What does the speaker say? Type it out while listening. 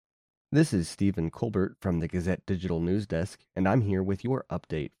This is Stephen Colbert from the Gazette Digital News Desk, and I'm here with your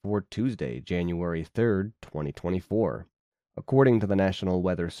update for Tuesday, January 3rd, 2024. According to the National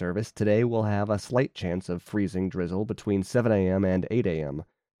Weather Service, today we'll have a slight chance of freezing drizzle between 7 a.m. and 8 a.m.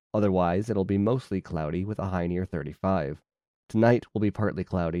 Otherwise, it'll be mostly cloudy with a high near 35. Tonight will be partly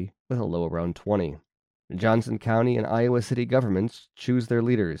cloudy with a low around 20. Johnson County and Iowa City governments choose their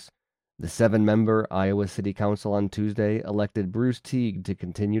leaders. The 7-member Iowa City Council on Tuesday elected Bruce Teague to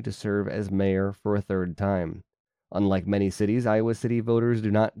continue to serve as mayor for a third time. Unlike many cities, Iowa City voters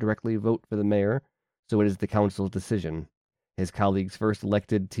do not directly vote for the mayor, so it is the council's decision. His colleagues first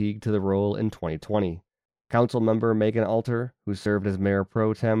elected Teague to the role in 2020. Council member Megan Alter, who served as mayor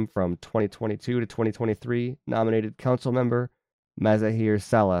pro tem from 2022 to 2023, nominated council member Mazahir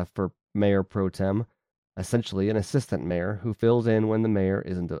Salih for mayor pro tem, essentially an assistant mayor who fills in when the mayor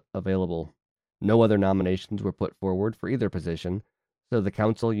isn't available. No other nominations were put forward for either position, so the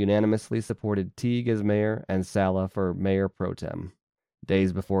council unanimously supported Teague as mayor and Salih for mayor pro tem.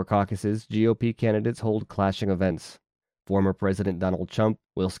 Days before caucuses, GOP candidates hold clashing events. Former President Donald Trump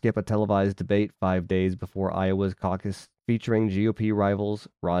will skip a televised debate 5 days before Iowa's caucus featuring GOP rivals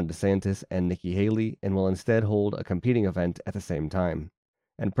Ron DeSantis and Nikki Haley, and will instead hold a competing event at the same time.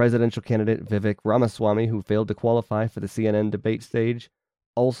 And presidential candidate Vivek Ramaswamy, who failed to qualify for the CNN debate stage,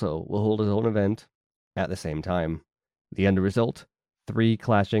 also will hold his own event at the same time. The end result: 3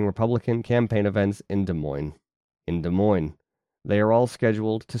 clashing Republican campaign events in Des Moines. They are all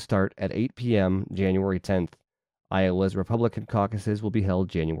scheduled to start at 8 p.m. January 10th. Iowa's Republican caucuses will be held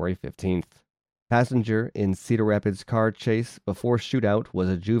January 15th. Passenger in Cedar Rapids car chase before shootout was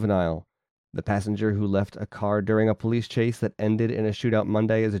a juvenile. The passenger who left a car during a police chase that ended in a shootout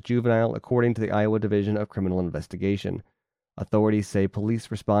Monday is a juvenile, according to the Iowa Division of Criminal Investigation. Authorities say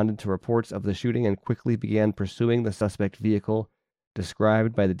police responded to reports of the shooting and quickly began pursuing the suspect vehicle,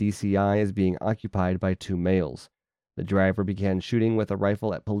 described by the DCI as being occupied by 2 males. The driver began shooting with a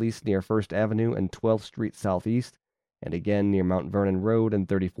rifle at police near 1st Avenue and 12th Street Southeast, and again near Mount Vernon Road and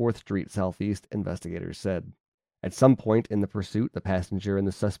 34th Street Southeast, investigators said. At some point in the pursuit, the passenger in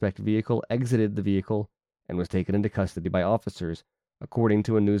the suspect vehicle exited the vehicle and was taken into custody by officers, according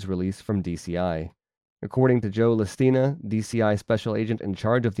to a news release from DCI. According to Joe Lestina, DCI special agent in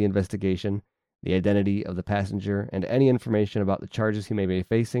charge of the investigation, the identity of the passenger and any information about the charges he may be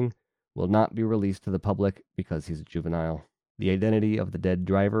facing will not be released to the public because he's a juvenile. The identity of the dead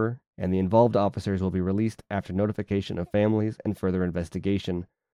driver and the involved officers will be released after notification of families and further investigation,